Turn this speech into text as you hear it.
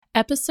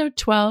episode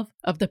 12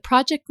 of the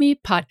Project Me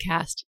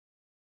podcast.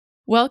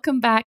 Welcome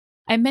back.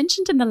 I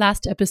mentioned in the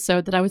last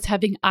episode that I was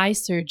having eye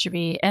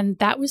surgery, and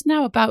that was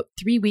now about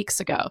 3 weeks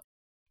ago.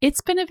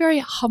 It's been a very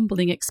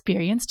humbling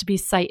experience to be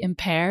sight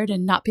impaired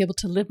and not be able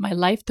to live my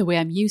life the way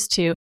I'm used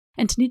to,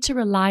 and to need to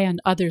rely on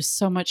others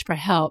so much for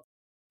help.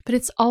 But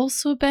it's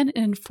also been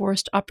an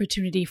enforced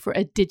opportunity for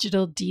a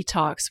digital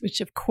detox,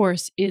 which of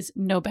course is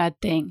no bad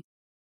thing.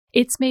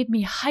 It's made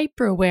me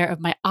hyper aware of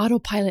my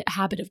autopilot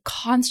habit of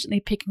constantly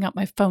picking up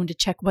my phone to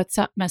check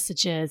WhatsApp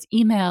messages,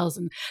 emails,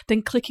 and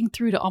then clicking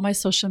through to all my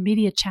social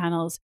media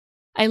channels.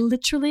 I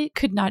literally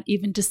could not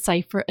even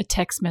decipher a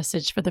text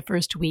message for the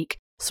first week,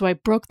 so I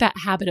broke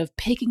that habit of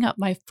picking up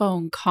my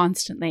phone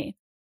constantly.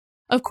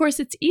 Of course,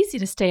 it's easy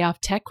to stay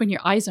off tech when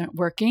your eyes aren't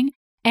working,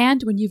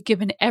 and when you've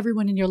given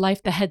everyone in your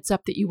life the heads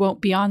up that you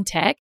won't be on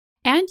tech,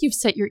 and you've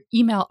set your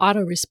email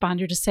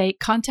autoresponder to say,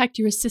 contact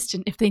your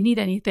assistant if they need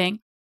anything.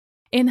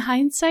 In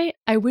hindsight,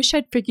 I wish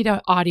I'd figured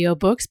out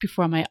audiobooks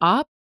before my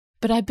op,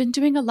 but I've been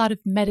doing a lot of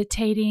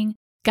meditating,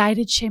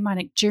 guided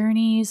shamanic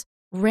journeys,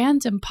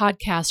 random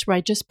podcasts where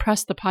I just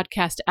press the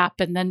podcast app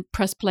and then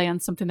press play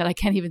on something that I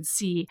can't even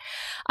see.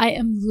 I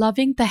am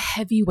loving the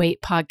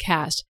Heavyweight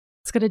podcast.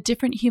 It's got a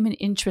different human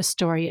interest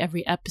story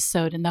every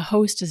episode, and the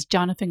host is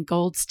Jonathan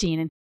Goldstein,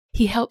 and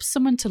he helps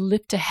someone to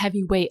lift a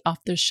heavy weight off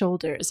their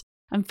shoulders.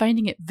 I'm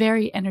finding it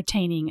very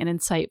entertaining and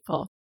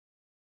insightful.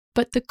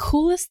 But the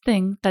coolest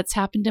thing that's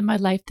happened in my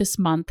life this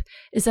month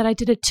is that I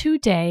did a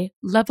 2-day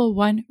level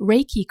 1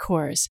 Reiki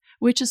course,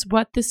 which is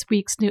what this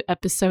week's new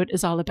episode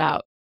is all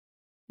about.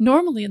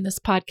 Normally in this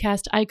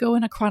podcast, I go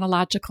in a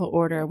chronological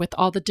order with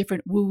all the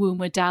different woo-woo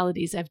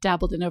modalities I've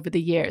dabbled in over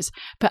the years,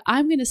 but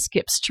I'm going to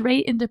skip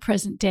straight into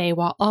present day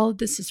while all of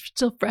this is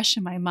still fresh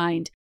in my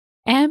mind.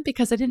 And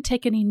because I didn't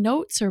take any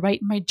notes or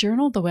write in my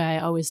journal the way I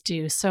always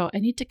do, so I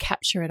need to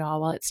capture it all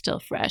while it's still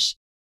fresh.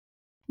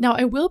 Now,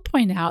 I will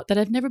point out that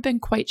I've never been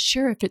quite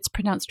sure if it's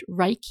pronounced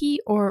Reiki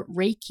or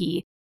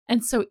Reiki,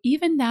 and so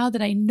even now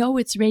that I know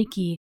it's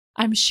Reiki,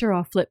 I'm sure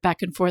I'll flip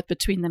back and forth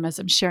between them as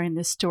I'm sharing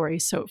this story,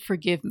 so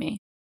forgive me.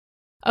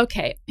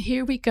 Okay,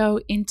 here we go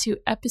into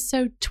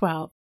episode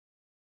 12.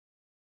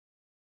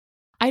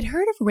 I'd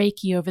heard of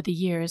Reiki over the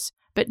years,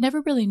 but never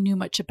really knew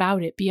much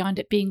about it beyond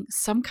it being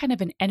some kind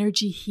of an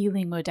energy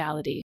healing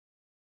modality.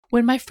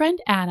 When my friend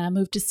Anna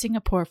moved to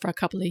Singapore for a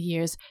couple of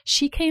years,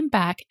 she came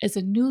back as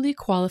a newly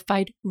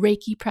qualified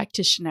Reiki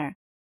practitioner.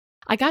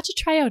 I got to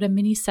try out a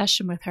mini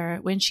session with her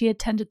when she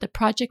attended the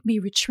Project Me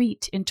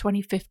retreat in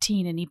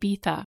 2015 in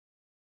Ibiza.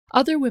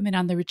 Other women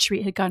on the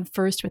retreat had gone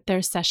first with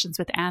their sessions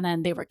with Anna,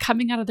 and they were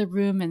coming out of the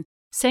room and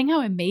saying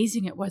how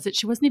amazing it was that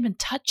she wasn't even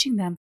touching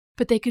them,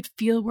 but they could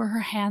feel where her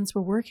hands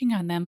were working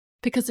on them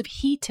because of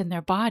heat in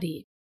their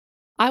body.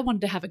 I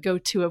wanted to have a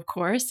go-to, of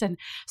course, and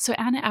so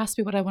Anna asked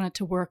me what I wanted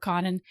to work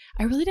on, and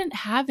I really didn't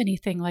have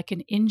anything like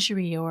an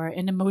injury or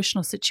an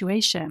emotional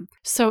situation.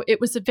 So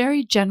it was a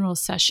very general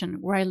session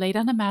where I laid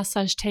on a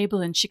massage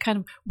table and she kind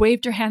of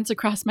waved her hands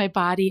across my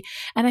body,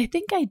 and I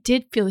think I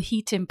did feel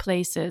heat in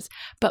places,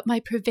 but my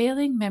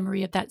prevailing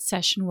memory of that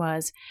session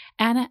was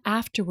Anna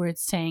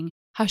afterwards saying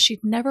how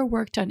she'd never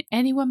worked on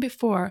anyone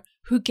before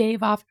who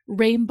gave off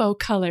rainbow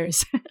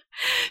colors.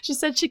 She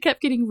said she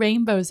kept getting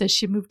rainbows as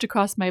she moved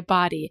across my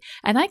body,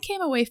 and I came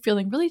away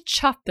feeling really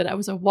chuffed that I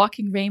was a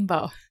walking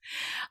rainbow.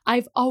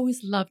 I've always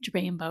loved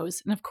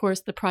rainbows, and of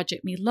course the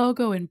Project Me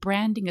logo and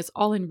branding is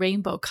all in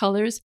rainbow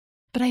colors,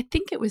 but I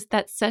think it was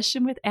that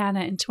session with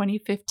Anna in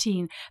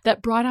 2015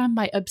 that brought on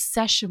my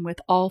obsession with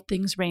all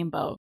things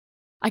rainbow.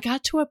 I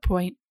got to a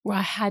point where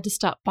I had to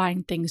stop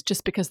buying things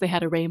just because they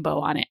had a rainbow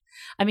on it.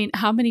 I mean,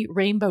 how many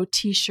rainbow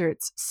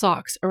t-shirts,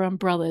 socks, or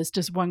umbrellas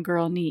does one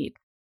girl need?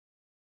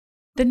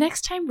 The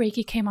next time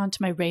Reiki came onto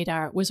my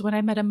radar was when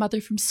I met a mother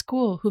from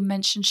school who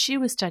mentioned she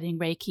was studying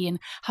Reiki and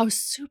how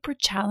super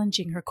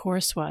challenging her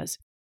course was.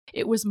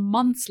 It was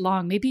months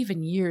long, maybe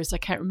even years, I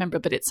can't remember,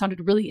 but it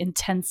sounded really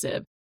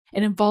intensive.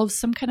 It involved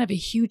some kind of a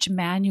huge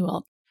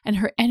manual, and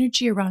her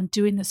energy around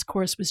doing this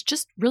course was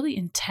just really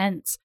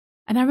intense.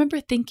 And I remember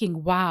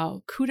thinking,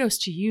 wow, kudos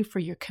to you for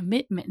your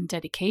commitment and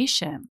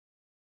dedication.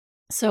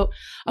 So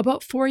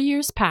about 4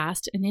 years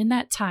passed, and in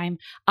that time,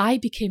 I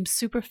became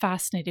super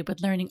fascinated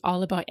with learning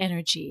all about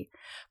energy,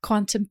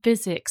 quantum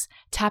physics,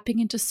 tapping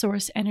into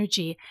source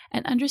energy,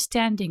 and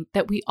understanding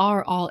that we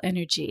are all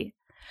energy.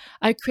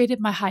 I created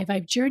my High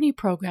Vibe Journey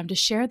program to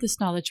share this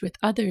knowledge with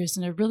others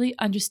in a really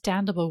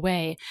understandable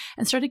way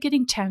and started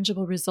getting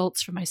tangible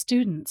results for my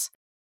students.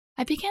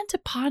 I began to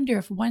ponder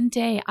if one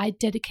day I'd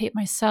dedicate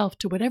myself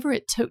to whatever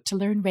it took to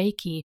learn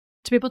Reiki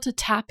to be able to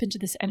tap into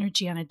this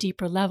energy on a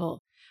deeper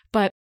level.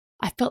 But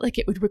I felt like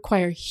it would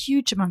require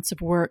huge amounts of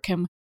work,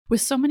 and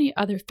with so many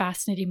other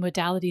fascinating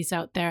modalities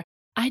out there,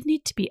 I'd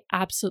need to be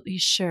absolutely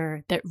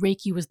sure that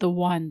Reiki was the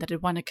one that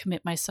I'd want to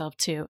commit myself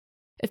to.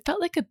 It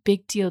felt like a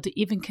big deal to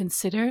even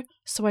consider,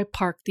 so I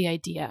parked the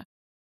idea.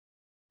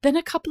 Then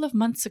a couple of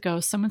months ago,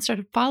 someone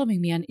started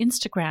following me on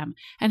Instagram,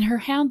 and her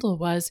handle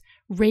was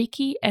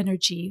Reiki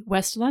Energy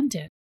West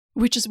London,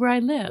 which is where I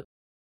live.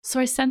 So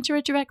I sent her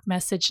a direct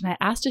message and I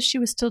asked if she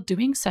was still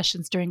doing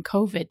sessions during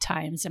COVID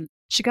times, and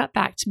She got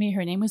back to me.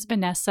 Her name was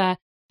Vanessa,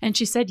 and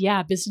she said,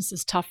 yeah, business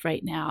is tough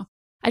right now.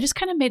 I just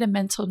kind of made a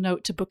mental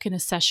note to book in a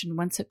session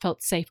once it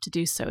felt safe to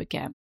do so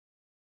again.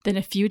 Then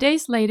a few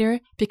days later,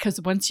 because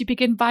once you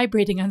begin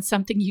vibrating on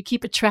something, you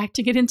keep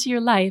attracting it into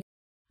your life,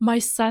 my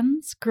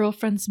son's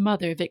girlfriend's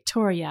mother,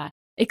 Victoria,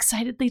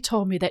 excitedly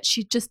told me that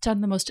she'd just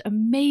done the most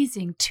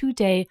amazing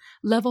 2-day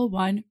level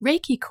 1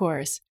 Reiki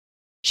course.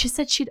 She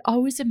said she'd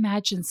always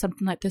imagined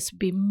something like this would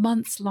be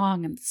months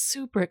long and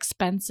super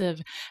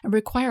expensive and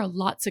require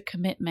lots of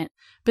commitment,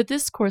 but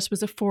this course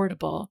was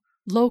affordable,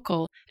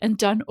 local, and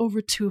done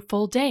over 2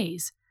 full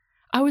days.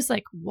 I was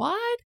like,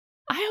 what?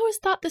 I always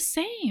thought the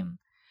same.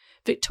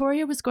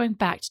 Victoria was going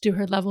back to do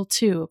her level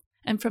 2,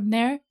 and from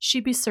there,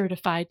 she'd be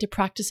certified to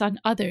practice on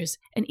others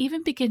and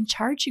even begin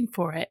charging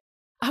for it.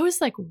 I was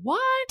like,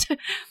 what?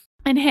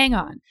 And hang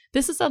on,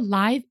 this is a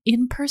live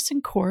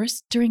in-person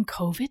course during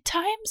COVID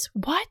times?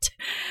 What?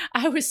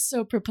 I was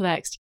so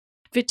perplexed.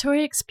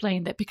 Victoria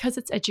explained that because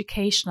it's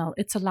educational,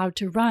 it's allowed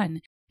to run,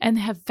 and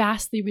they have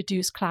vastly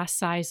reduced class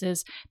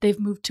sizes. They've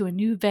moved to a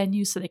new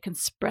venue so they can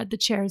spread the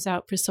chairs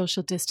out for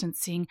social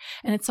distancing,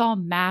 and it's all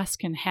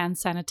masks and hand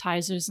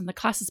sanitizers, and the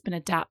class has been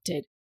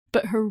adapted.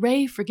 But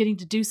hooray for getting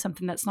to do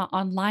something that's not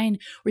online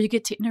where you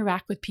get to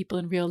interact with people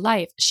in real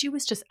life. She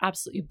was just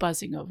absolutely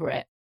buzzing over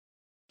it.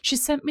 She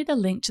sent me the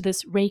link to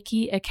this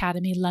Reiki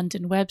Academy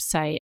London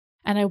website,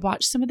 and I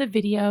watched some of the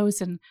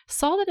videos and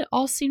saw that it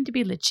all seemed to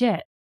be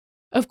legit.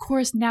 Of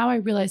course, now I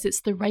realize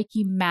it's the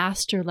Reiki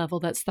Master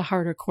level that's the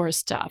harder core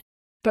stuff.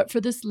 But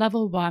for this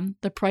level 1,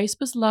 the price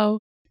was low,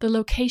 the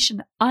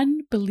location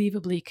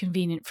unbelievably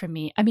convenient for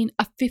me. I mean,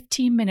 a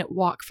 15-minute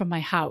walk from my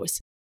house.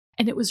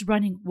 And it was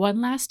running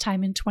one last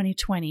time in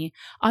 2020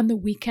 on the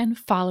weekend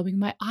following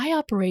my eye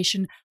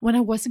operation when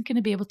I wasn't going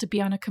to be able to be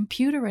on a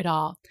computer at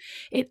all.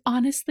 It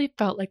honestly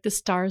felt like the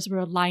stars were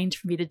aligned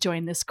for me to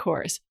join this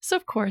course. So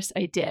of course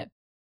I did.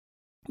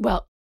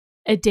 Well,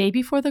 a day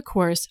before the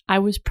course, I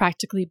was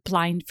practically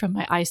blind from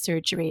my eye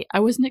surgery. I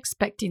wasn't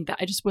expecting that.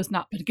 I just was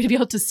not going to be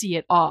able to see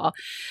at all.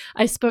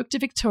 I spoke to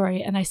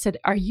Victoria and I said,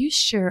 are you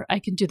sure I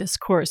can do this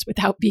course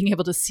without being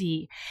able to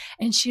see?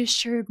 And she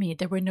assured me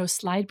there were no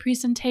slide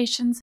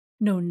presentations,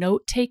 no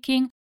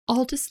note-taking,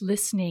 all just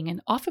listening, and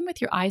often with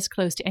your eyes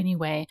closed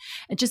anyway,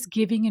 and just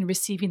giving and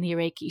receiving the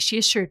Reiki. She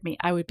assured me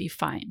I would be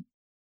fine.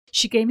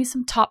 She gave me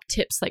some top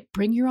tips like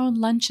bring your own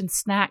lunch and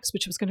snacks,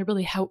 which was going to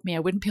really help me. I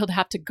wouldn't be able to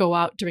have to go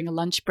out during a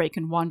lunch break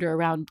and wander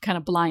around kind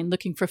of blind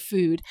looking for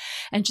food.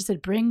 And she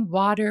said, bring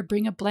water,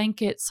 bring a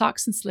blanket,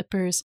 socks and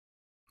slippers.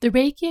 The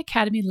Reiki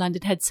Academy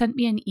London had sent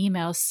me an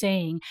email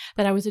saying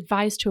that I was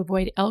advised to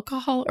avoid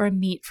alcohol or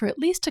meat for at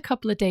least a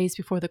couple of days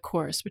before the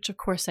course, which of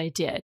course I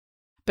did.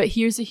 But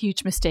here's a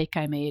huge mistake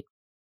I made.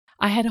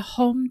 I had a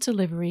home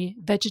delivery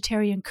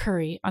vegetarian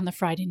curry on the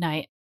Friday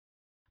night.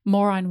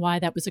 More on why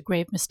that was a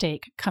grave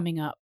mistake coming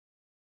up.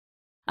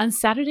 On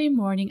Saturday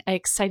morning, I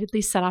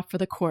excitedly set off for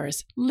the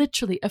course,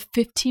 literally a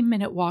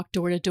 15-minute walk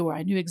door to door.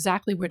 I knew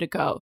exactly where to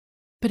go.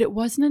 But it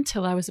wasn't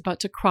until I was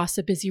about to cross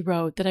a busy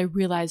road that I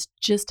realized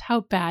just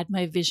how bad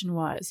my vision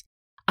was.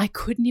 I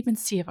couldn't even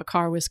see if a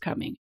car was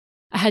coming.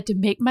 I had to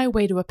make my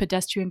way to a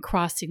pedestrian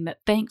crossing that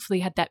thankfully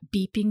had that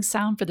beeping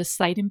sound for the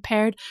sight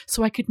impaired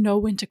so I could know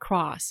when to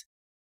cross.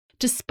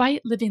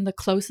 Despite living the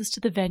closest to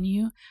the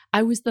venue,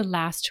 I was the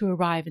last to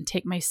arrive and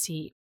take my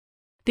seat.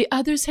 The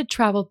others had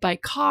traveled by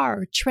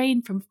car or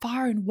train from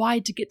far and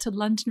wide to get to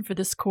London for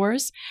this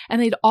course,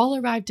 and they'd all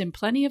arrived in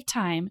plenty of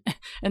time,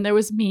 and there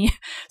was me,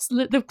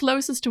 the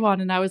closest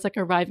one, and I was like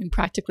arriving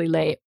practically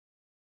late.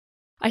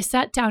 I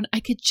sat down. I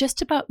could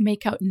just about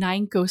make out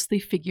 9 ghostly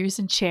figures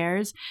in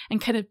chairs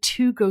and kind of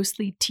 2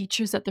 ghostly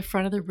teachers at the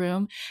front of the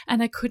room,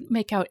 and I couldn't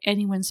make out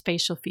anyone's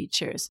facial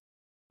features.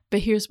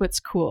 But here's what's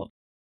cool.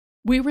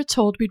 We were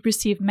told we'd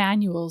receive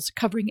manuals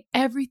covering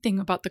everything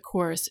about the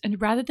course, and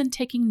rather than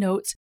taking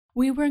notes,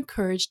 we were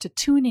encouraged to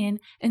tune in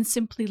and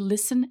simply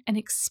listen and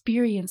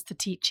experience the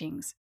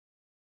teachings.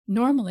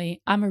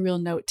 Normally, I'm a real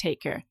note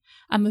taker.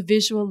 I'm a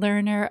visual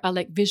learner. I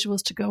like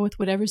visuals to go with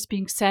whatever's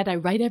being said. I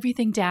write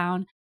everything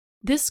down.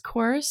 This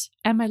course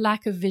and my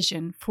lack of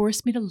vision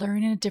forced me to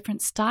learn in a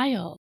different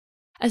style.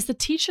 As the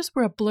teachers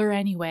were a blur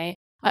anyway,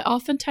 I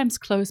oftentimes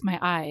closed my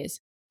eyes.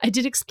 I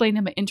did explain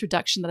in my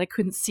introduction that I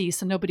couldn't see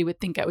so nobody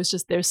would think I was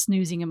just there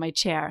snoozing in my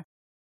chair.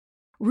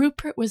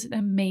 Rupert was an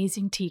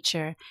amazing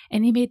teacher,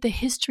 and he made the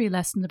history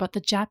lesson about the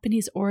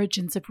Japanese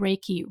origins of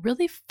Reiki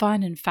really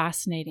fun and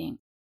fascinating.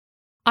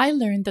 I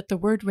learned that the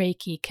word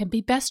Reiki can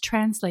be best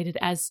translated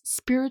as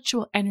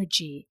spiritual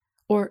energy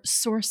or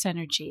source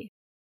energy.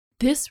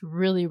 This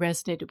really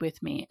resonated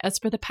with me, as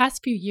for the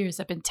past few years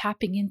I've been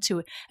tapping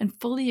into and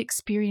fully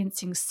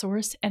experiencing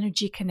source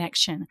energy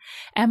connection,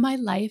 and my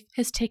life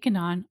has taken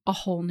on a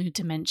whole new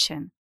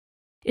dimension.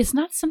 It's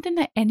not something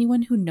that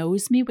anyone who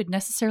knows me would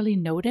necessarily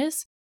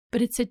notice,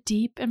 but it's a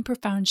deep and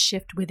profound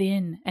shift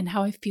within and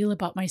how I feel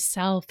about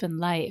myself and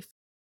life.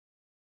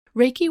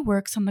 Reiki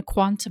works on the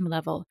quantum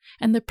level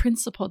and the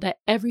principle that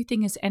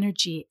everything is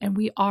energy and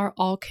we are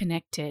all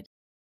connected.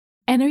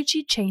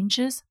 Energy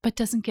changes but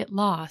doesn't get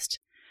lost.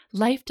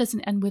 Life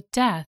doesn't end with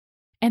death.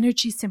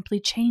 energy simply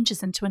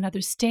changes into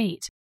another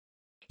state.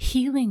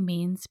 Healing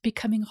means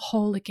becoming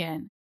whole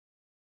again.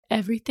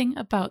 Everything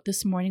about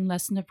this morning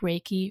lesson of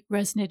Reiki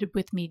resonated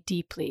with me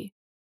deeply.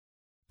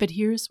 But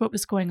here's what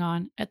was going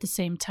on at the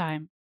same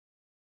time.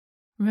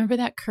 Remember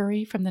that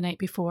curry from the night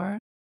before?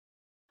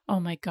 Oh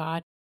my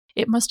God,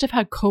 it must have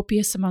had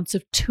copious amounts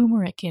of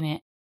turmeric in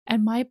it,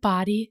 and my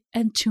body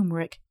and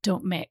turmeric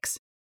don't mix.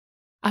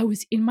 I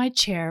was in my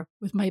chair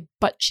with my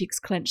butt cheeks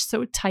clenched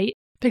so tight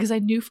because I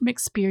knew from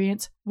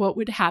experience what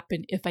would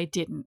happen if I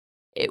didn't.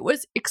 It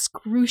was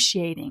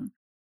excruciating.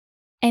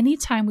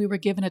 Anytime we were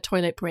given a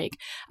toilet break,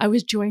 I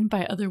was joined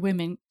by other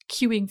women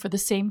queuing for the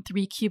same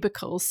 3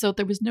 cubicles, so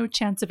there was no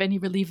chance of any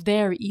relief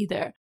there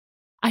either.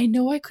 I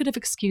know I could have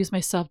excused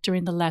myself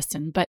during the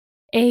lesson, but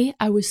A,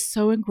 I was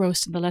so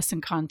engrossed in the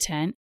lesson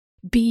content.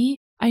 B,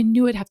 I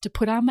knew I'd have to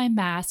put on my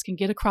mask and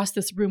get across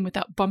this room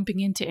without bumping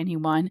into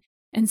anyone.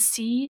 And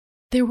C,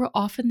 there were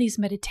often these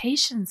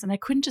meditations and I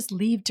couldn't just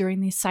leave during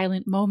these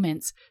silent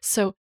moments.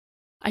 So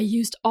I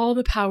used all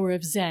the power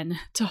of Zen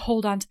to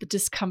hold on to the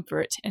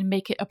discomfort and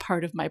make it a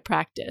part of my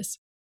practice.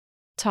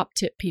 Top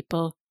tip,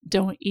 people,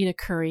 don't eat a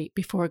curry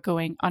before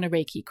going on a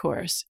Reiki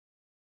course.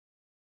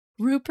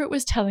 Rupert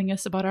was telling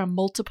us about our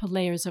multiple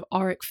layers of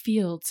auric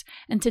fields,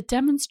 and to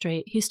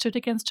demonstrate, he stood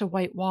against a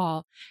white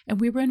wall, and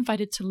we were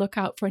invited to look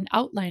out for an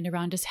outline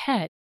around his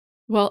head.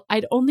 Well,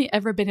 I'd only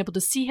ever been able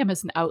to see him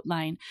as an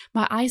outline.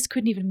 My eyes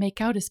couldn't even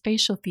make out his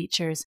facial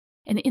features.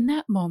 And in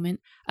that moment,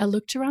 I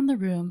looked around the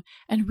room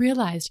and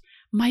realized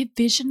my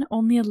vision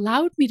only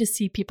allowed me to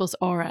see people's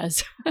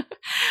auras.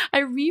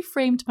 I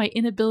reframed my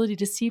inability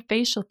to see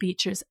facial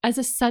features as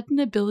a sudden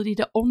ability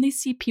to only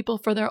see people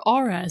for their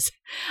auras.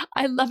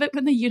 I love it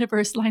when the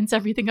universe lines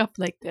everything up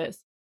like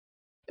this.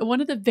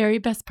 One of the very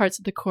best parts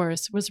of the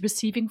course was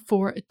receiving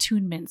 4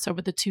 attunements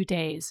over the 2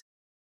 days.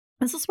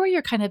 This is where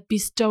you're kind of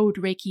bestowed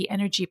Reiki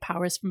energy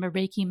powers from a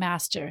Reiki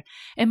master,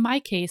 in my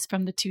case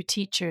from the 2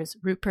 teachers,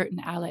 Rupert and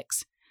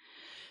Alex.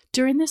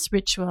 During this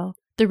ritual,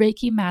 the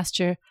Reiki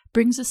master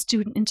brings a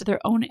student into their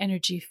own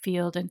energy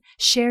field and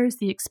shares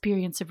the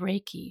experience of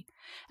Reiki.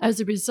 As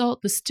a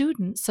result, the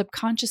student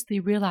subconsciously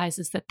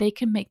realizes that they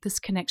can make this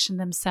connection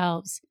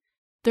themselves.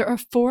 There are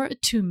 4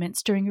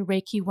 attunements during a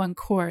Reiki 1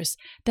 course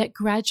that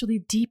gradually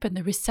deepen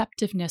the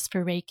receptiveness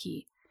for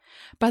Reiki.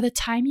 By the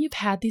time you've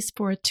had these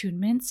 4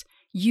 attunements,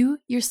 you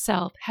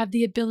yourself have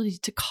the ability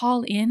to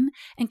call in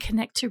and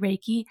connect to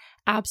Reiki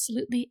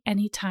absolutely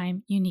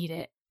anytime you need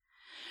it.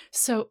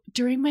 So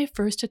during my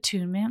first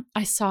attunement,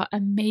 I saw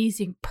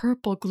amazing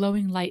purple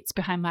glowing lights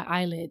behind my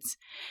eyelids.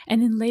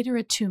 And in later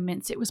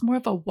attunements, it was more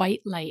of a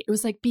white light. It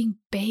was like being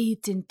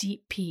bathed in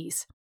deep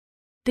peace.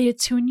 They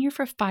attune you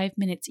for 5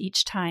 minutes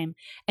each time,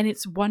 and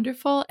it's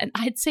wonderful, and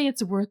I'd say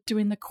it's worth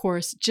doing the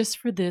course just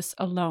for this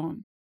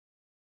alone.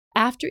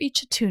 After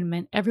each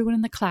attunement, everyone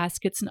in the class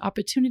gets an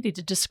opportunity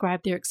to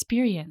describe their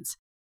experience.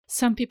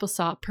 Some people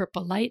saw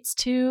purple lights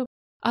too.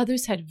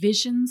 Others had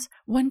visions.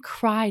 One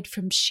cried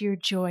from sheer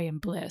joy and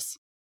bliss.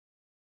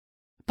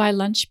 By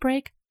lunch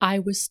break, I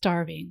was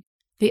starving.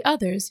 The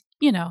others,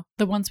 the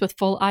ones with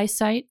full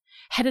eyesight,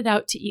 headed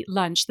out to eat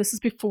lunch. This is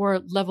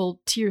before level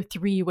tier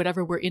 3,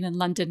 whatever we're in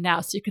London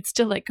now. So you could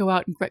still go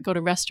out and go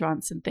to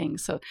restaurants and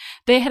things. So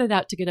they headed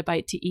out to get a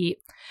bite to eat.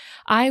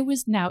 I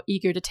was now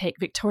eager to take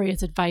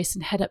Victoria's advice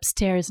and head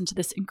upstairs into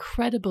this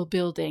incredible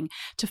building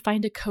to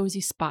find a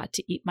cozy spot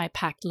to eat my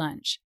packed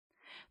lunch.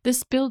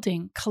 This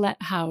building,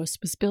 Colette House,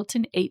 was built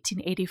in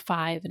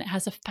 1885 and it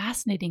has a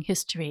fascinating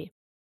history.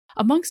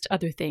 Amongst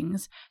other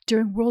things,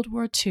 during World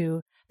War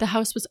II, the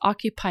house was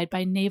occupied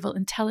by naval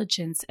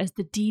intelligence as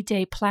the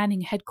D-Day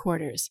planning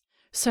headquarters.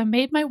 So I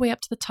made my way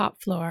up to the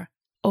top floor,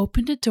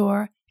 opened a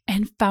door,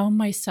 and found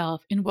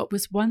myself in what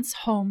was once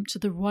home to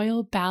the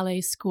Royal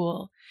Ballet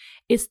School.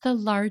 It's the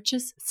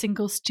largest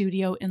single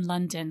studio in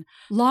London,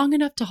 long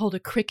enough to hold a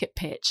cricket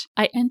pitch.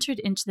 I entered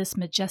into this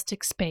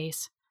majestic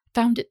space,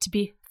 found it to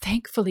be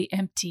thankfully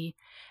empty,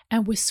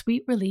 and with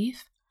sweet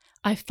relief,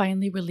 I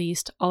finally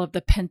released all of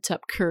the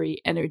pent-up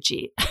curry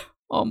energy.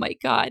 Oh my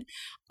God,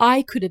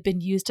 I could have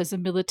been used as a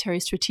military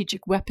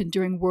strategic weapon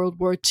during World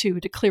War II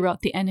to clear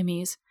out the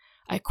enemies.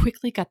 I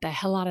quickly got the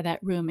hell out of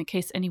that room in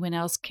case anyone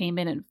else came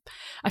in, and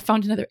I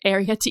found another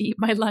area to eat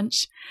my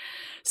lunch.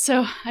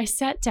 So I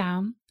sat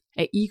down,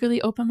 I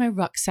eagerly opened my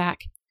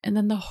rucksack, and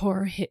then the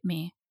horror hit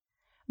me.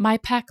 My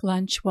packed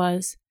lunch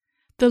was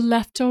the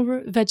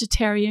leftover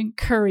vegetarian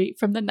curry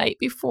from the night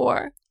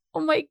before.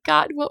 Oh my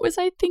God, what was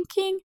I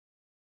thinking?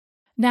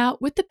 Now,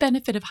 with the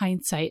benefit of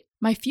hindsight,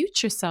 my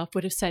future self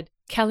would have said,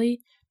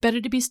 Kelly,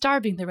 better to be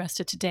starving the rest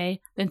of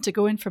today than to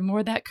go in for more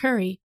of that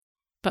curry.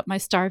 But my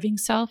starving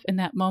self in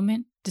that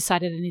moment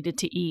decided I needed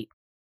to eat.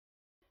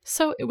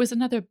 So it was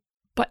another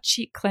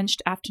butt-cheek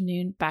clenched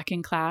afternoon back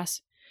in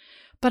class.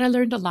 But I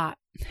learned a lot,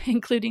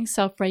 including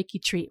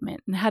self-Reiki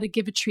treatment and how to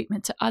give a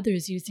treatment to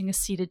others using a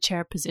seated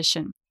chair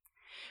position.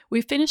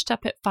 We finished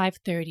up at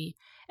 5:30,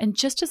 and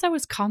just as I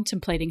was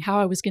contemplating how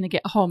I was going to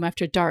get home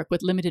after dark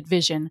with limited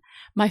vision,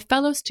 my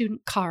fellow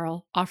student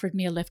Carl offered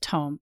me a lift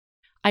home.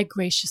 I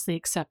graciously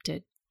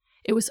accepted.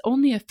 It was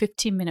only a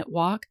 15-minute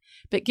walk,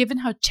 but given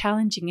how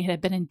challenging it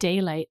had been in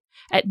daylight,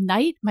 at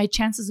night my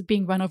chances of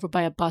being run over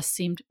by a bus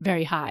seemed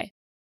very high.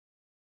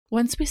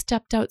 Once we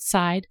stepped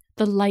outside,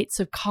 the lights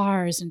of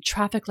cars and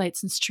traffic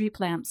lights and street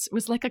lamps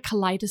was like a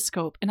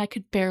kaleidoscope, and I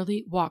could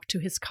barely walk to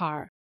his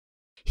car.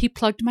 He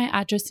plugged my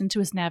address into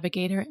his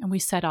navigator and we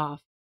set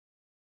off.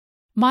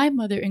 My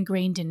mother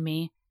ingrained in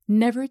me,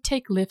 never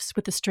take lifts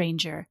with a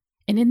stranger,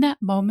 and in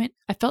that moment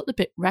I felt a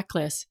bit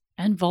reckless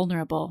and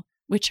vulnerable,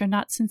 which are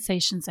not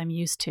sensations I'm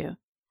used to.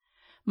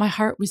 My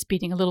heart was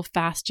beating a little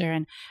faster,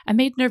 and I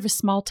made nervous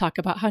small talk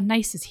about how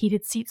nice his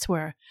heated seats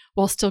were,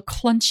 while still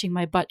clenching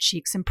my butt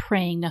cheeks and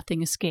praying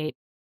nothing escaped.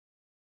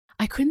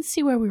 I couldn't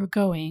see where we were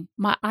going.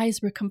 My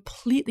eyes were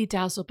completely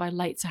dazzled by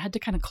lights. I had to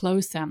kind of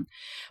close them.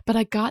 But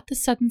I got the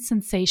sudden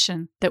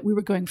sensation that we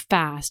were going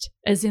fast,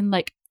 as in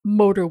like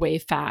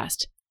motorway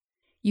fast.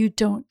 You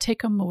don't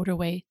take a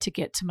motorway to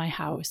get to my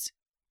house.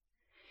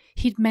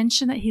 He'd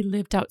mentioned that he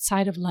lived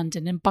outside of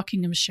London in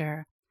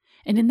Buckinghamshire,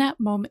 and in that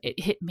moment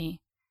it hit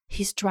me.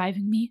 He's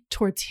driving me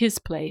towards his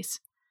place.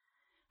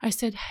 I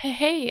said,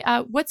 hey,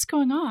 what's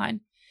going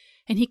on?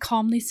 And he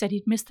calmly said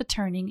he'd missed the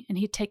turning and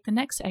he'd take the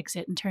next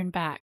exit and turn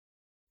back.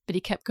 But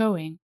he kept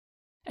going,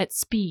 at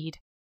speed.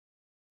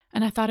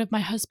 And I thought of my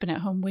husband at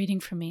home waiting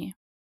for me.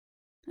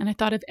 And I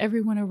thought of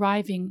everyone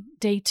arriving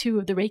day 2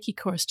 of the Reiki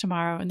course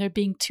tomorrow and there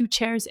being 2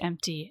 chairs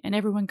empty and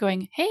everyone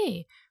going,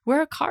 hey, where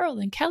are Carl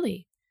and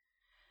Kelly?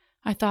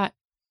 I thought,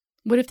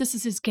 what if this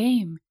is his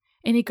game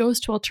and he goes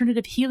to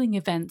alternative healing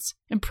events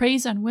and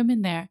preys on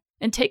women there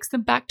and takes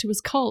them back to his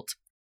cult?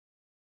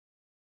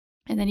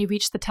 And then he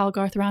reached the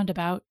Talgarth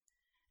roundabout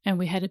and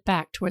we headed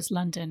back towards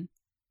London,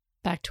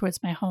 back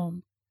towards my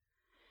home.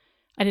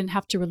 I didn't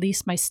have to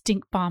release my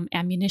stink bomb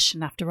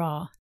ammunition after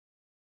all.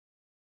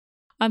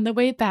 On the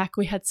way back,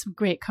 we had some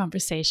great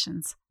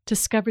conversations.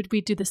 Discovered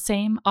we'd do the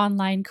same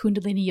online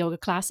Kundalini yoga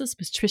classes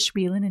with Trish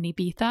Whelan in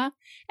Ibiza,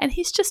 and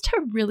he's just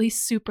a really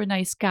super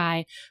nice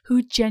guy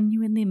who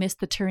genuinely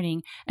missed the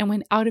turning and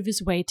went out of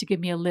his way to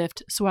give me a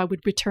lift so I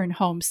would return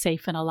home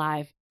safe and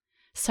alive.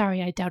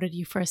 Sorry I doubted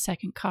you for a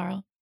second,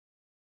 Carl.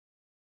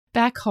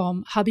 Back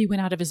home, hubby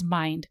went out of his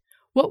mind.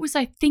 What was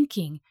I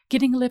thinking,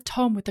 getting a lift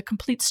home with a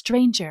complete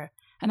stranger?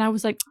 And I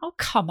was like, oh,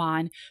 come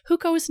on. Who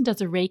goes and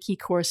does a Reiki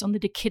course only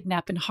to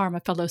kidnap and harm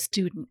a fellow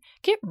student?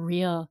 Get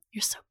real.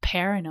 You're so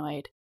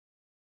paranoid.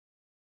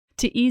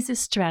 To ease his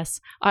stress,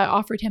 I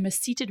offered him a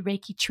seated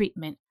Reiki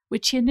treatment,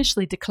 which he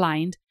initially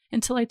declined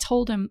until I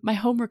told him my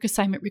homework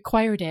assignment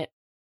required it.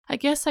 I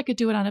guess I could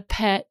do it on a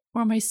pet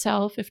or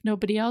myself if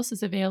nobody else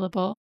is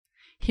available.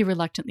 He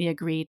reluctantly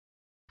agreed.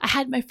 I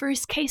had my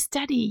first case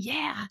study,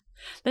 yeah.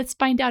 Let's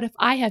find out if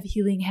I have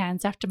healing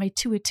hands after my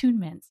 2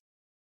 attunements.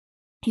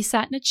 He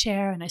sat in a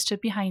chair and I stood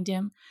behind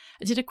him.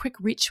 I did a quick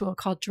ritual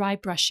called dry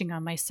brushing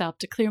on myself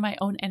to clear my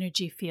own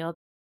energy field,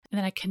 and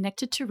then I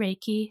connected to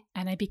Reiki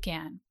and I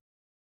began.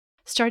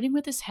 Starting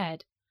with his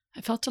head, I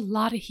felt a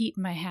lot of heat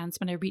in my hands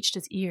when I reached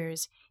his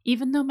ears,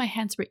 even though my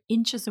hands were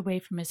inches away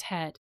from his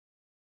head.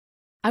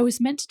 I was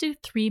meant to do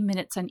 3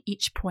 minutes on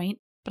each point,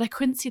 but I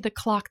couldn't see the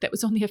clock that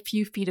was only a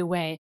few feet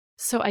away,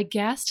 so I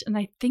guessed and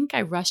I think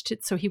I rushed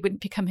it so he wouldn't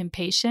become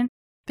impatient,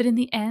 but in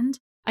the end,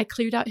 I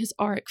cleared out his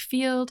auric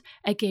field,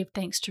 I gave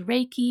thanks to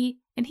Reiki,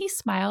 and he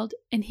smiled,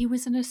 and he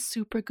was in a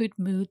super good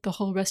mood the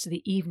whole rest of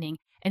the evening,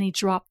 and he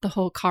dropped the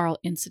whole Carl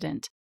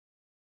incident.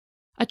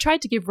 I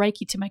tried to give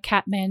Reiki to my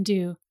cat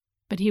Mandu,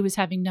 but he was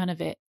having none of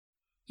it.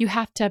 You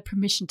have to have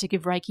permission to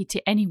give Reiki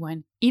to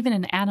anyone, even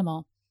an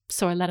animal,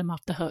 so I let him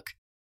off the hook.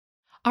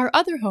 Our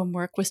other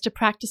homework was to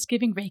practice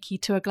giving Reiki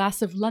to a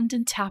glass of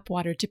London tap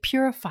water to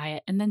purify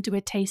it and then do a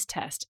taste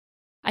test.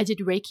 I did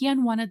Reiki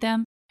on one of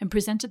them, and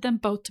presented them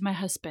both to my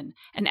husband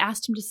and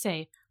asked him to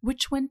say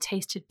which one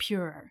tasted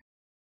purer.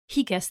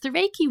 He guessed the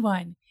Reiki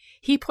one.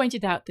 He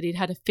pointed out that he'd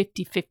had a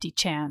 50-50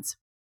 chance.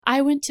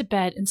 I went to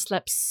bed and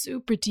slept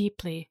super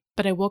deeply,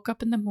 but I woke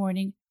up in the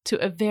morning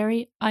to a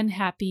very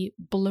unhappy,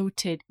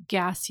 bloated,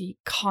 gassy,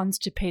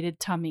 constipated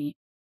tummy.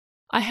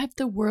 I have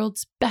the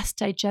world's best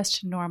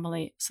digestion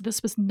normally, so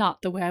this was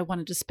not the way I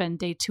wanted to spend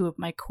day 2 of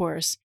my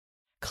course.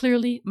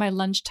 Clearly, my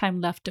lunchtime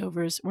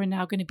leftovers were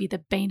now going to be the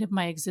bane of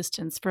my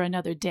existence for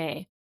another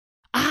day.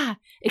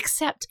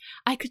 Except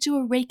I could do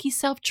a Reiki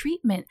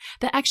self-treatment.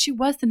 That actually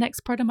was the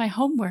next part of my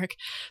homework.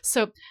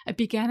 So I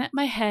began at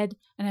my head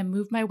and I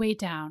moved my way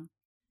down.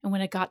 And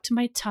when I got to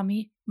my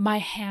tummy, my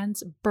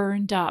hands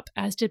burned up,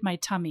 as did my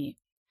tummy.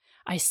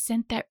 I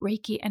sent that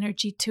Reiki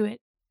energy to it,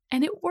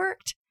 and it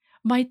worked.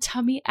 My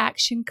tummy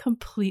action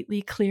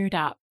completely cleared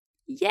up.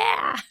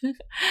 Yeah!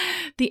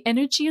 The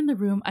energy in the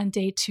room on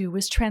day 2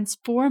 was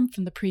transformed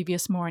from the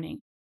previous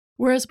morning.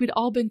 Whereas we'd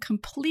all been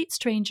complete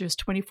strangers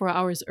 24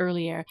 hours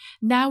earlier,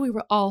 now we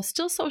were all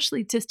still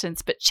socially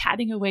distanced but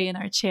chatting away in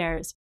our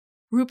chairs.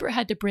 Rupert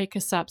had to break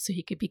us up so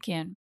he could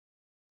begin.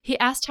 He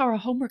asked how our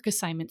homework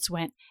assignments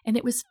went, and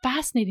it was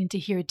fascinating to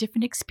hear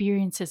different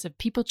experiences of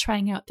people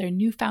trying out their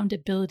newfound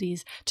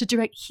abilities to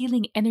direct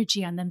healing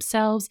energy on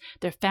themselves,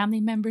 their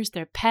family members,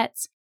 their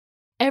pets.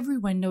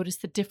 Everyone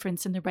noticed the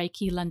difference in the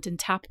Reiki London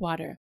tap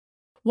water.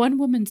 One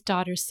woman's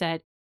daughter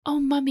said, "Oh,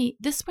 Mummy,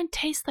 this one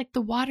tastes like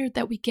the water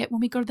that we get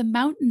when we go to the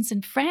mountains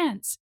in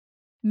France."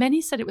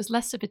 Many said it was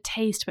less of a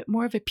taste, but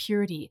more of a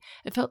purity.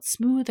 It felt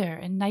smoother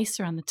and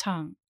nicer on the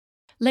tongue.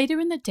 Later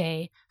in the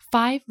day,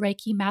 5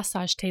 Reiki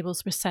massage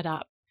tables were set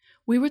up.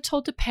 We were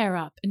told to pair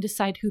up and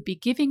decide who'd be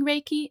giving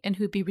Reiki and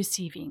who'd be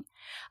receiving.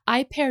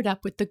 I paired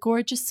up with the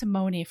gorgeous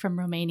Simone from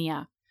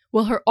Romania.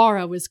 Well, her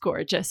aura was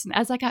gorgeous, and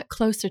as I got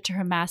closer to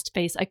her masked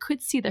face, I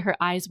could see that her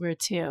eyes were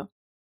too.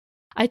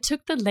 I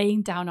took the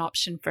laying down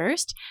option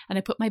first, and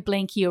I put my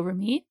blankie over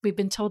me. We've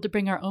been told to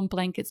bring our own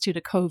blankets due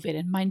to COVID,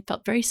 and mine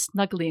felt very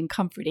snuggly and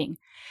comforting.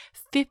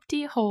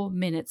 50 whole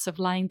minutes of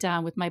lying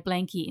down with my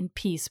blankie in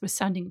peace was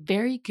sounding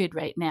very good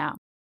right now.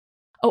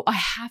 Oh, I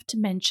have to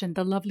mention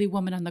the lovely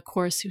woman on the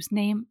course whose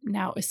name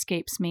now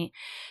escapes me.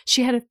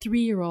 She had a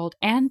 3-year-old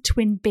and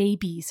twin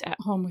babies at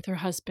home with her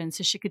husband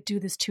so she could do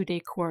this 2-day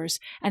course.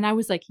 And I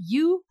was like,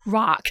 you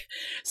rock.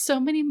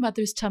 So many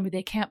mothers tell me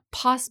they can't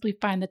possibly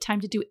find the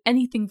time to do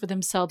anything for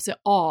themselves at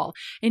all.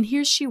 And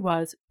here she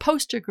was,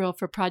 poster girl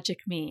for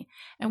Project Me.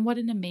 And what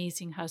an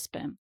amazing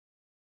husband.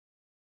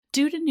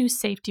 Due to new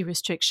safety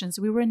restrictions,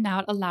 we were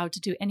not allowed to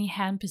do any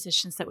hand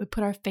positions that would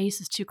put our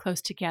faces too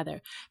close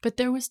together, but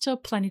there was still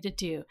plenty to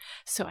do.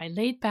 So I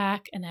laid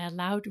back and I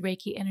allowed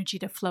Reiki energy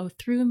to flow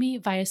through me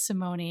via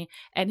Simone,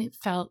 and it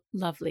felt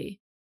lovely.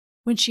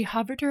 When she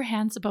hovered her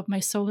hands above my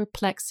solar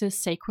plexus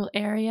sacral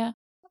area,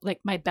 like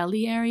my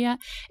belly area,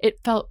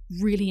 it felt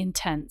really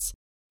intense.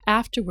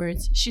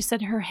 Afterwards, she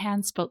said her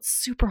hands felt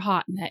super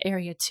hot in that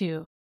area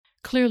too.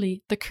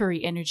 Clearly, the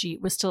curry energy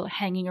was still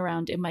hanging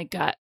around in my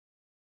gut.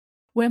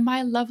 When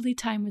my lovely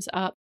time was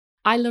up,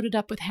 I loaded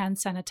up with hand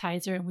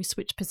sanitizer and we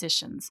switched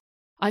positions.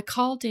 I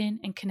called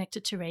in and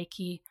connected to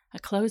Reiki. I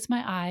closed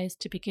my eyes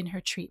to begin her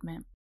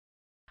treatment.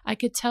 I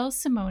could tell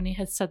Simone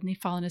had suddenly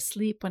fallen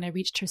asleep when I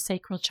reached her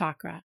sacral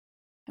chakra.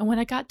 And when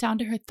I got down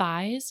to her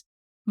thighs,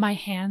 my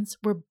hands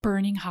were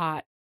burning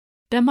hot.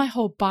 Then my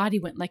whole body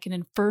went like an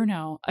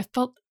inferno. I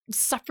felt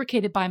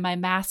suffocated by my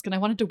mask and I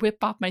wanted to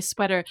whip off my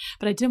sweater,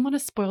 but I didn't want to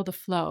spoil the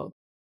flow.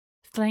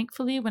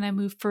 Thankfully, when I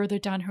moved further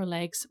down her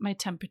legs, my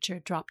temperature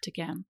dropped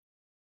again.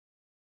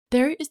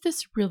 There is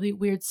this really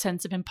weird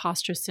sense of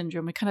imposter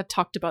syndrome. We kind of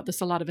talked about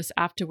this, a lot of us,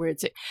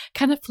 afterwards. It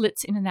kind of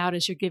flits in and out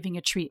as you're giving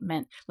a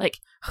treatment. Like,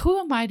 who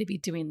am I to be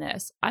doing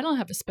this? I don't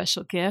have a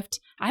special gift.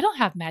 I don't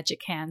have magic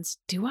hands,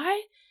 do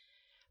I?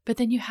 But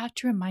then you have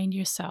to remind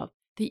yourself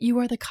that you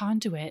are the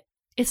conduit.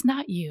 It's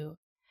not you.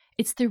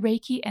 It's the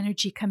Reiki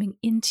energy coming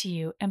into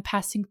you and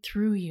passing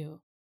through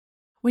you.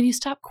 When you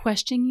stop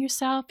questioning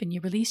yourself and you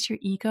release your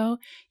ego,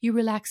 you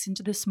relax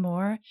into this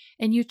more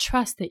and you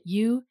trust that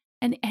you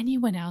and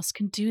anyone else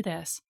can do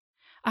this.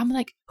 I'm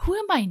like, who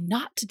am I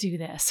not to do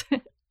this?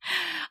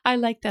 I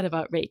like that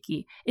about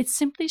Reiki. It's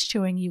simply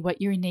showing you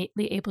what you're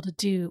innately able to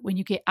do when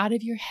you get out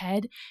of your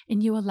head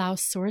and you allow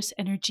source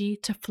energy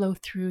to flow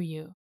through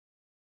you.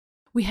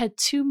 We had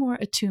 2 more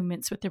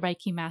attunements with the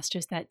Reiki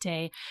masters that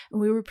day,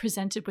 and we were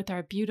presented with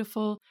our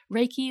beautiful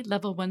Reiki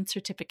Level 1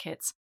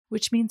 certificates,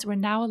 which means we're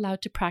now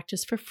allowed to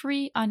practice for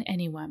free on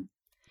anyone.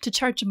 To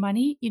charge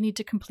money, you need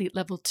to complete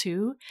level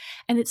 2,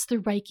 and it's the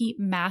Reiki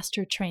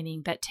Master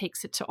training that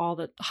takes it to all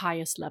the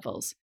highest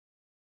levels.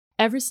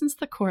 Ever since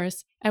the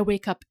course, I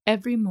wake up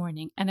every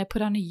morning and I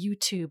put on a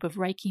YouTube of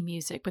Reiki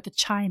music with a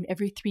chime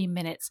every 3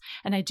 minutes,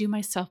 and I do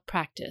my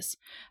self-practice.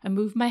 I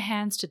move my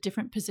hands to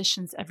different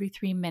positions every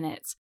 3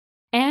 minutes.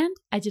 And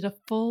I did a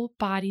full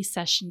body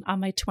session on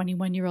my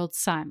 21-year-old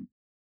son.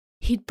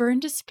 He'd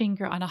burned his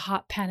finger on a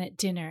hot pan at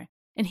dinner,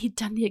 and he'd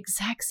done the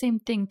exact same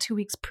thing 2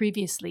 weeks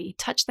previously. He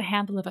touched the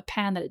handle of a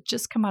pan that had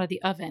just come out of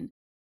the oven.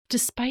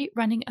 Despite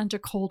running under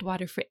cold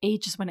water for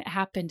ages when it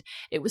happened,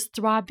 it was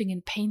throbbing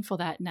and painful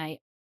that night.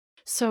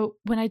 So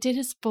when I did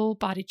his full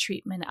body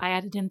treatment, I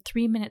added in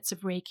 3 minutes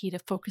of Reiki to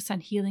focus on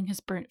healing his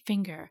burnt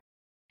finger.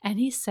 And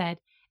he said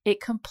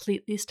it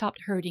completely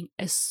stopped hurting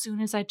as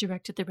soon as I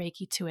directed the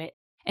Reiki to it.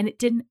 And it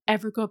didn't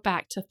ever go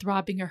back to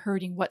throbbing or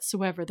hurting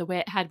whatsoever the way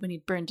it had when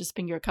he'd burned his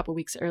finger a couple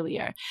weeks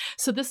earlier.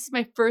 So this is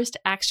my first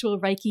actual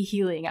Reiki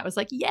healing. I was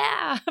like,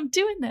 yeah, I'm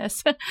doing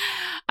this.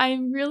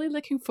 I'm really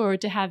looking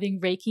forward to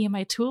having Reiki in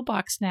my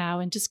toolbox now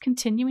and just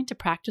continuing to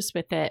practice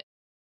with it.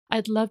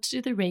 I'd love to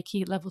do the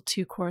Reiki Level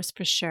 2 course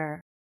for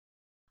sure.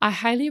 I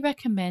highly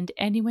recommend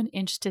anyone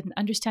interested in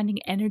understanding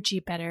energy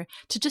better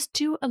to just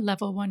do a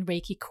Level 1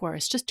 Reiki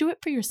course. Just do it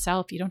for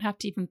yourself. You don't have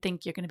to even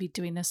think you're going to be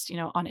doing this,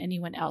 on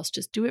anyone else.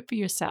 Just do it for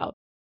yourself.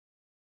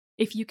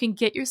 If you can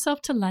get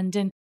yourself to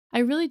London, I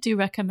really do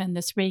recommend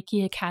this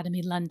Reiki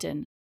Academy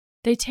London.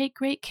 They take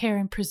great care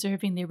in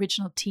preserving the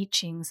original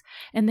teachings,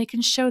 and they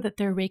can show that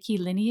their Reiki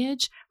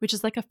lineage, which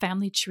is like a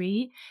family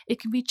tree, it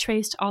can be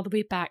traced all the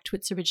way back to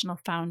its original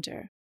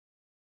founder.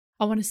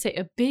 I want to say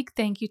a big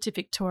thank you to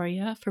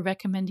Victoria for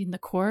recommending the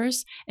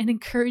course and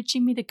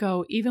encouraging me to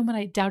go even when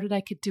I doubted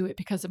I could do it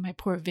because of my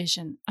poor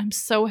vision. I'm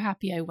so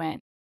happy I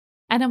went.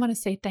 And I want to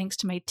say thanks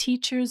to my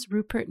teachers,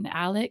 Rupert and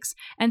Alex,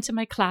 and to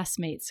my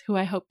classmates who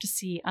I hope to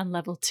see on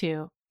Level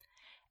 2.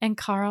 And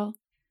Carl,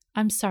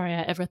 I'm sorry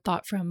I ever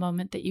thought for a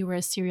moment that you were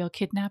a serial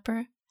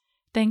kidnapper.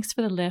 Thanks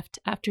for the lift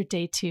after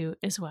day 2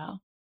 as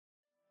well.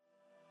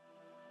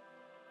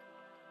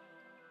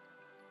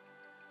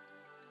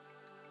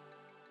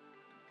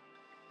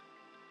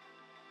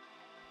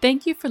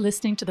 Thank you for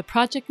listening to the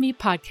Project Me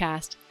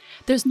podcast.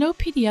 There's no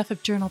PDF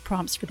of journal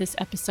prompts for this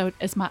episode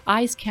as my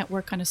eyes can't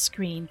work on a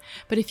screen,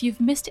 but if you've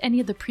missed any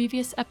of the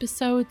previous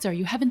episodes or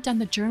you haven't done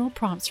the journal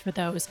prompts for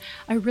those,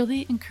 I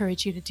really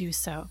encourage you to do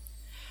so.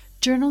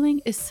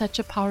 Journaling is such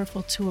a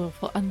powerful tool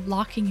for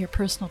unlocking your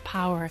personal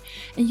power,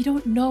 and you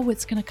don't know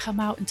what's going to come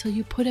out until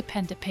you put a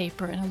pen to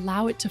paper and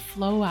allow it to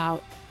flow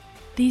out.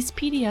 These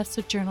PDFs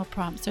of journal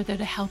prompts are there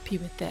to help you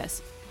with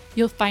this.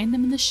 You'll find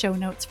them in the show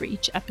notes for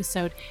each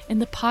episode in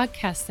the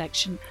podcast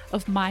section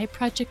of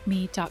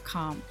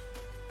myprojectme.com.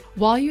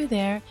 While you're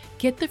there,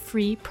 get the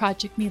free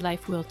Project Me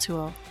Life Wheel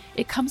tool.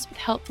 It comes with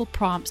helpful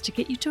prompts to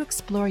get you to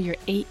explore your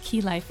 8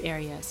 key life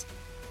areas.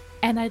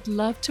 And I'd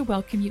love to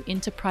welcome you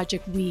into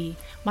Project We,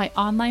 my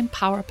online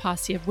power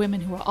posse of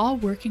women who are all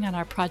working on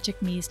our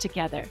Project Me's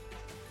together.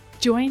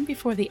 Join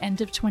before the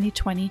end of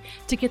 2020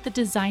 to get the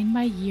Design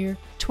My Year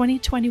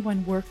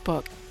 2021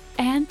 workbook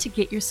and to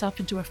get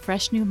yourself into a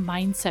fresh new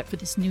mindset for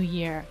this new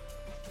year.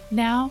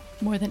 Now,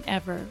 more than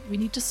ever, we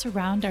need to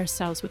surround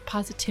ourselves with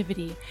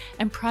positivity,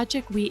 and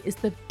Project We is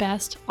the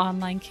best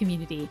online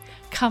community.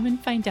 Come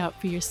and find out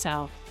for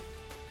yourself.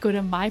 Go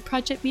to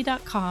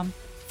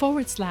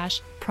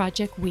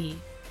myprojectme.com/Project We.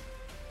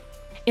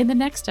 In the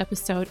next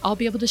episode, I'll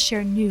be able to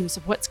share news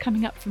of what's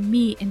coming up for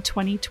me in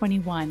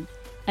 2021.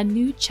 A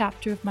new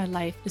chapter of my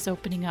life is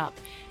opening up,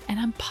 and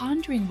I'm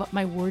pondering what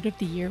my word of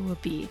the year will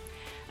be.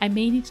 I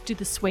may need to do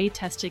the sway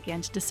test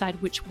again to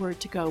decide which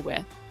word to go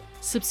with.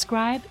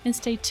 Subscribe and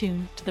stay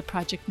tuned to the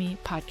Project Me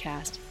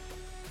podcast.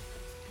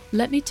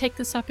 Let me take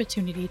this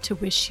opportunity to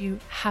wish you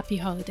happy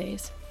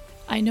holidays.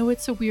 I know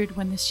it's a weird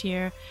one this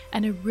year,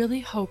 and I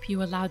really hope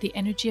you allow the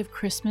energy of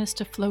Christmas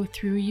to flow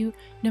through you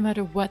no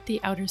matter what the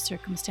outer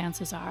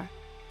circumstances are.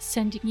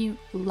 Sending you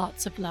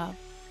lots of love.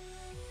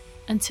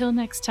 Until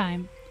next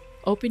time,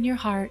 open your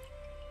heart,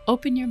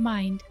 open your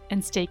mind,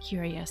 and stay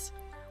curious.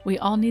 We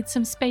all need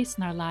some space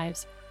in our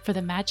lives for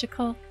the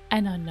magical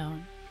and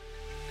unknown.